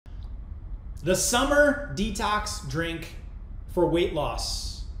The summer detox drink for weight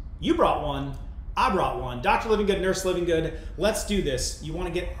loss. You brought one, I brought one. Dr. Livingood, Nurse Livingood, let's do this. You want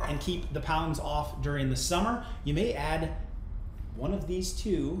to get and keep the pounds off during the summer. You may add one of these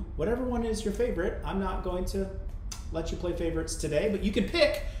two, whatever one is your favorite. I'm not going to let you play favorites today, but you can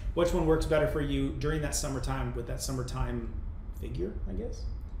pick which one works better for you during that summertime with that summertime figure, I guess.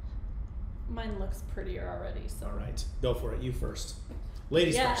 Mine looks prettier already, so. All right, go for it. You first.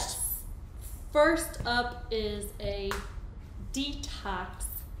 Ladies first. First up is a detox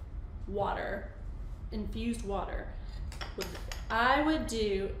water, infused water. What I would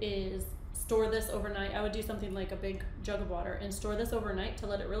do is store this overnight. I would do something like a big jug of water and store this overnight to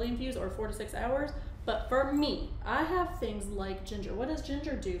let it really infuse, or 4 to 6 hours. But for me, I have things like ginger. What does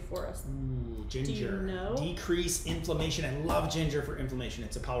ginger do for us? Ooh, ginger. Do you know? Decrease inflammation. I love ginger for inflammation.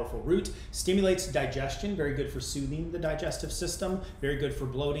 It's a powerful root. Stimulates digestion. Very good for soothing the digestive system. Very good for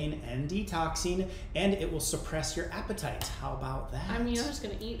bloating and detoxing. And it will suppress your appetite. How about that? I mean, I'm just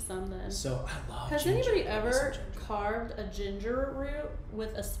going to eat some then. So I love Has ginger. anybody ever carved a ginger root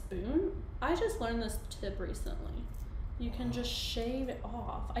with a spoon? I just learned this tip recently. You can just shave it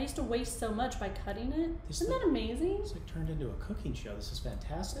off. I used to waste so much by cutting it. Isn't that amazing? It's like turned into a cooking show. This is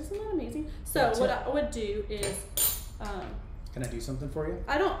fantastic. Isn't that amazing? So what I would do is... Can I do something for you?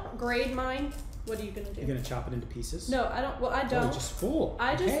 I don't grade mine. What are you going to do? You're going to chop it into pieces? No, I don't. Well, I don't. Oh, just full.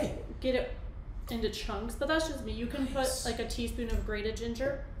 I just get it into chunks, but that's just me. You can put like a teaspoon of grated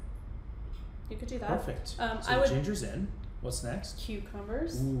ginger. You could do that. Perfect. So ginger's in. What's next?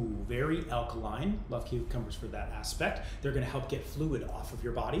 Cucumbers. Ooh, very alkaline. Love cucumbers for that aspect. They're going to help get fluid off of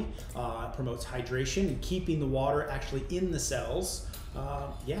your body. Promotes hydration and keeping the water actually in the cells.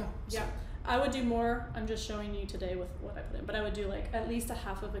 Yeah. I would do more. I'm just showing you today with what I put in, but I would do like at least a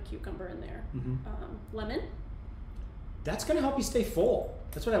half of a cucumber in there. Lemon. That's going to help you stay full.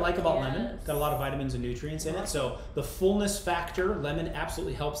 That's what I like about lemon. Got a lot of vitamins and nutrients in it. So the fullness factor, lemon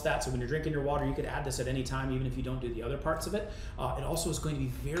absolutely helps that. So when you're drinking your water, you could add this at any time, even if you don't do the other parts of it. It also is going to be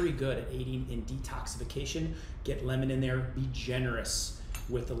very good at aiding in detoxification. Get lemon in there. Be generous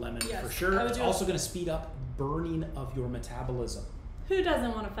with the lemon for sure. It's also going to speed up burning of your metabolism. Who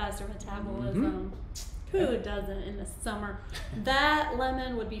doesn't want a faster metabolism? Who doesn't in the summer? That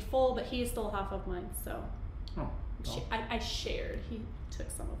lemon would be full, but he stole half of mine, so. Well. I shared. He took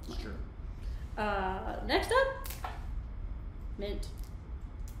some of mine. Sure. Next up, mint.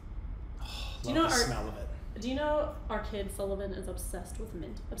 Oh, love the smell of it. Do you know our kid Sullivan is obsessed with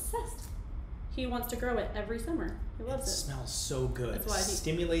mint? Obsessed. He wants to grow it every summer. He loves it. It smells so good. That's why it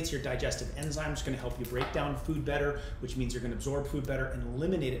stimulates your digestive enzymes, going to help you break down food better, which means you're going to absorb food better and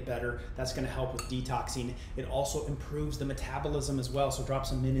eliminate it better. That's going to help with detoxing. It also improves the metabolism as well, so drop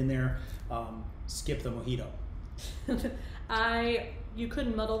some mint in there. Skip the mojito. You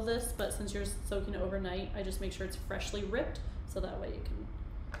could muddle this, but since you're soaking it overnight, I just make sure it's freshly ripped, so that way you can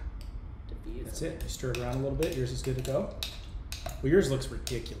diffuse. That's it. You stir it around a little bit. Yours is good to go. Well, yours looks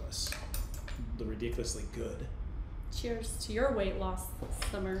ridiculous. Ridiculously good. Cheers to your weight loss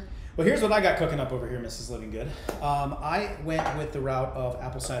summer. Well, here's what I got cooking up over here, Mrs. Livingood. I went with the route of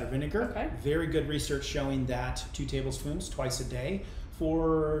apple cider vinegar. Okay. Very good research showing that 2 tablespoons twice a day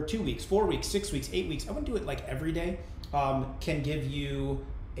for 2 weeks, 4 weeks, 6 weeks, 8 weeks. I wouldn't do it like every day. Can give you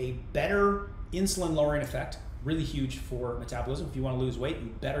a better insulin lowering effect. Really huge for metabolism. If you want to lose weight,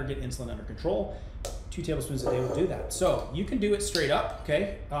 you better get insulin under control. 2 tablespoons a day will do that. So you can do it straight up,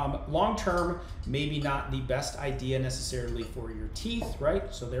 okay? Long term, maybe not the best idea necessarily for your teeth,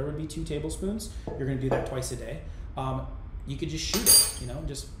 right? So there would be 2 tablespoons. You're gonna do that twice a day. You could just shoot it,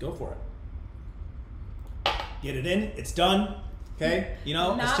 just go for it. Get it in, it's done, okay?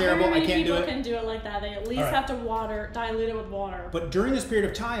 It's terrible, I can't do it. Not can do it like that. They at least have to dilute it with water. But during this period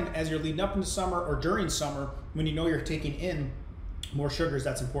of time, as you're leading up into summer or during summer, when you know you're taking in more sugars,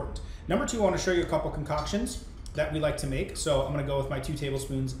 that's important. Number 2, I want to show you a couple concoctions that we like to make. So I'm going to go with my 2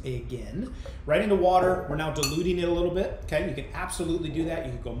 tablespoons again. Right into water. We're now diluting it a little bit. Okay, you can absolutely do that.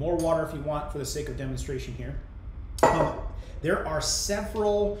 You can go more water if you want for the sake of demonstration here. There are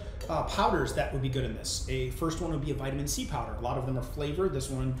several powders that would be good in this. A first one would be a vitamin C powder. A lot of them are flavored. This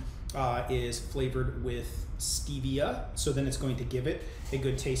one is flavored with stevia, so then it's going to give it a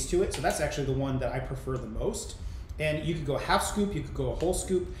good taste to it. So that's actually the one that I prefer the most. And you could go a half scoop, you could go a whole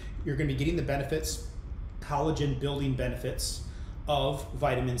scoop. You're going to be getting the benefits, collagen building benefits of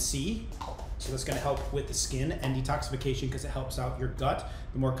vitamin C. So that's going to help with the skin and detoxification because it helps out your gut.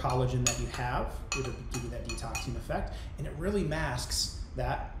 The more collagen that you have, it'll give you that detoxing effect. And it really masks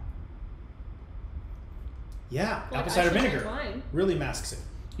that. Yeah, apple cider vinegar really masks it.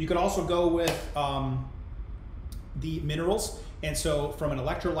 You could also go with the minerals. And so from an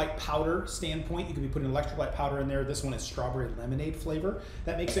electrolyte powder standpoint, you could be putting electrolyte powder in there. This one is strawberry lemonade flavor.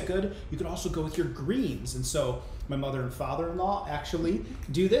 That makes it good. You can also go with your greens. And so my mother and father-in-law actually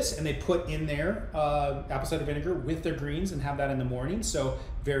do this, and they put in there apple cider vinegar with their greens and have that in the morning. So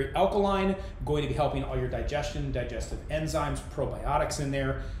very alkaline, going to be helping all your digestion, digestive enzymes, probiotics in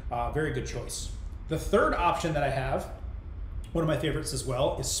there. Very good choice. The third option that I have, one of my favorites as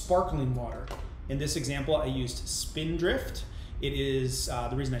well, is sparkling water. In this example, I used Spindrift. It is,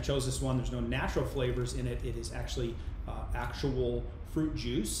 the reason I chose this one, there's no natural flavors in it. It is actually actual fruit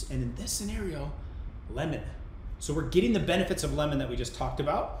juice. And in this scenario, lemon. So we're getting the benefits of lemon that we just talked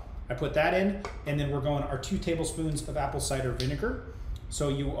about. I put that in, and then we're going our 2 tablespoons of apple cider vinegar. So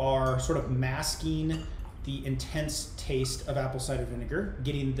you are sort of masking the intense taste of apple cider vinegar,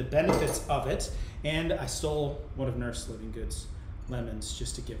 getting the benefits of it. And I stole one of Nurse Livingood's lemons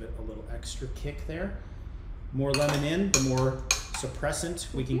just to give it a little extra kick there. More lemon in, the more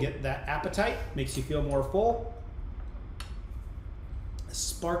suppressant we can get that appetite. Makes you feel more full.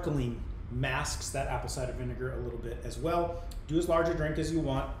 Sparkling masks that apple cider vinegar a little bit as well. Do as large a drink as you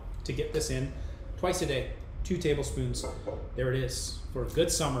want to get this in. Twice a day, 2 tablespoons. There it is. For a good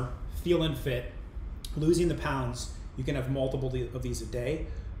summer, feeling fit, losing the pounds. You can have multiple of these a day.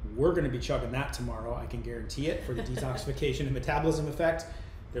 We're going to be chugging that tomorrow, I can guarantee it, for the detoxification and metabolism effect.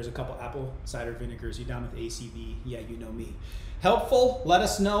 There's a couple apple cider vinegars. You down with ACV? Yeah, you know me. Helpful? Let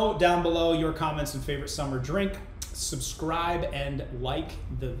us know down below your comments and favorite summer drink. Subscribe and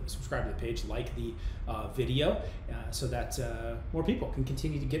subscribe to the page, like the video, so that more people can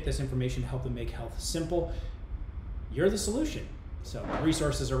continue to get this information to help them make health simple. You're the solution. So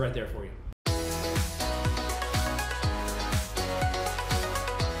resources are right there for you.